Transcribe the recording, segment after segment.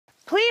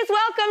Please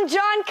welcome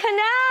John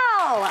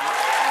Kanell.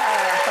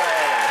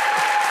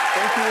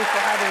 Thank you for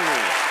having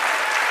me.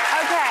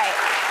 Okay,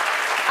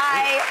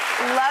 I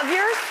love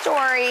your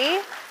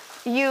story.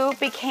 You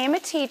became a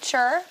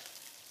teacher.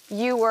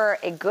 You were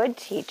a good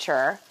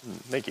teacher.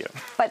 Thank you.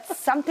 But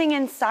something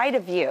inside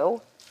of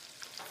you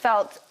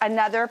felt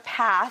another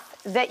path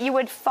that you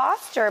would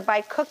foster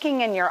by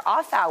cooking in your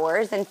off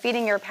hours and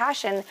feeding your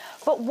passion.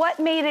 But what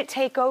made it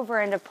take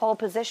over into pole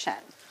position?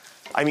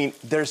 I mean,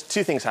 there's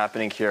two things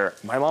happening here.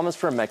 My mom is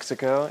from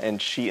Mexico, and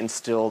she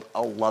instilled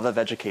a love of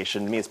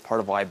education in me as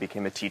part of why I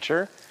became a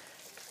teacher.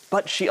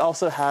 But she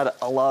also had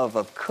a love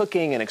of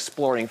cooking and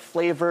exploring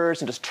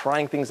flavors and just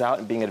trying things out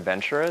and being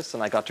adventurous,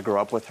 and I got to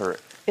grow up with her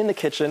in the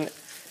kitchen.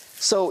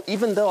 So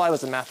even though I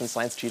was a math and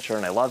science teacher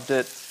and I loved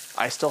it,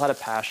 I still had a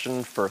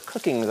passion for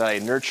cooking that I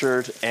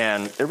nurtured,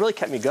 and it really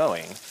kept me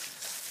going.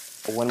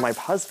 When my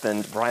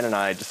husband, Brian, and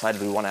I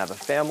decided we want to have a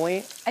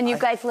family. And you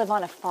guys live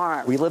on a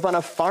farm. We live on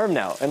a farm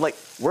now. And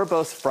we're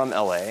both from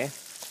LA.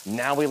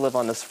 Now we live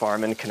on this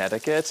farm in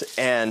Connecticut.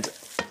 And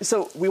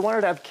so we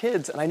wanted to have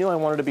kids, and I knew I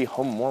wanted to be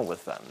home more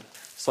with them.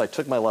 So I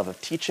took my love of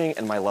teaching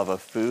and my love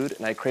of food,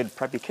 and I created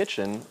Preppy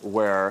Kitchen,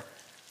 where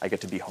I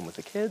get to be home with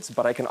the kids,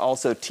 but I can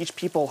also teach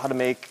people how to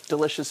make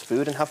delicious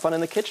food and have fun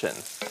in the kitchen.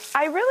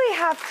 I really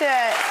have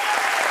to...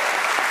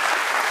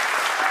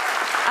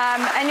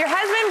 and your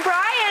husband,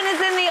 Brian,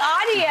 is in the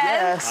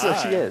audience.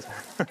 Yes, she is.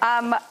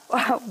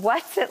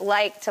 What's it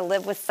like to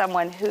live with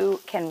someone who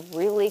can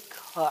really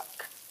cook?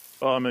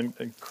 Well, I'm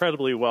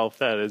incredibly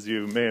well-fed, as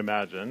you may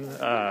imagine.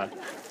 I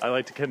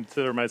like to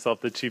consider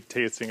myself the chief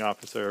tasting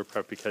officer of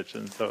Preppy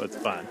Kitchen, so it's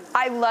fun.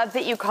 I love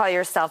that you call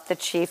yourself the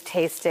chief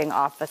tasting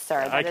officer.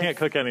 I can't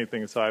cook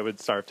anything, so I would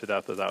starve to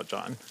death without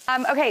John.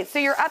 Okay, so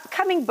your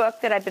upcoming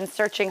book that I've been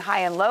searching high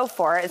and low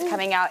for is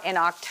coming out in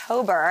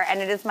October, and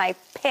it is my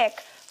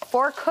pick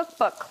for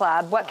Cookbook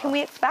Club. What can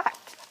we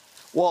expect?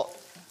 Well,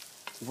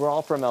 we're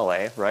all from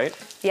LA, right?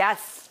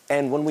 Yes.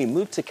 And when we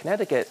moved to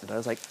Connecticut, I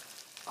was like,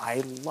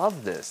 I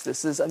love this.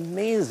 This is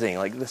amazing.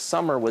 The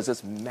summer was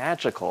just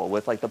magical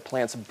with the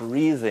plants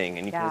breathing,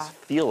 and you can just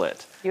feel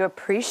it. You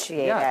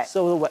appreciate it.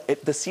 So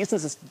the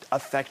seasons just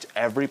affect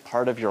every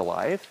part of your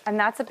life. And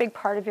that's a big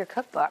part of your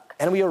cookbook.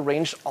 And we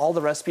arranged all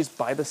the recipes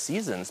by the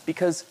seasons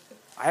because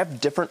I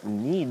have different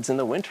needs in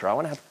the winter. I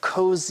want to have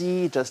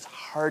cozy, just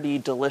hearty,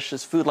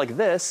 delicious food like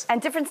this.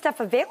 And different stuff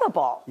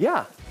available.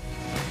 Yeah.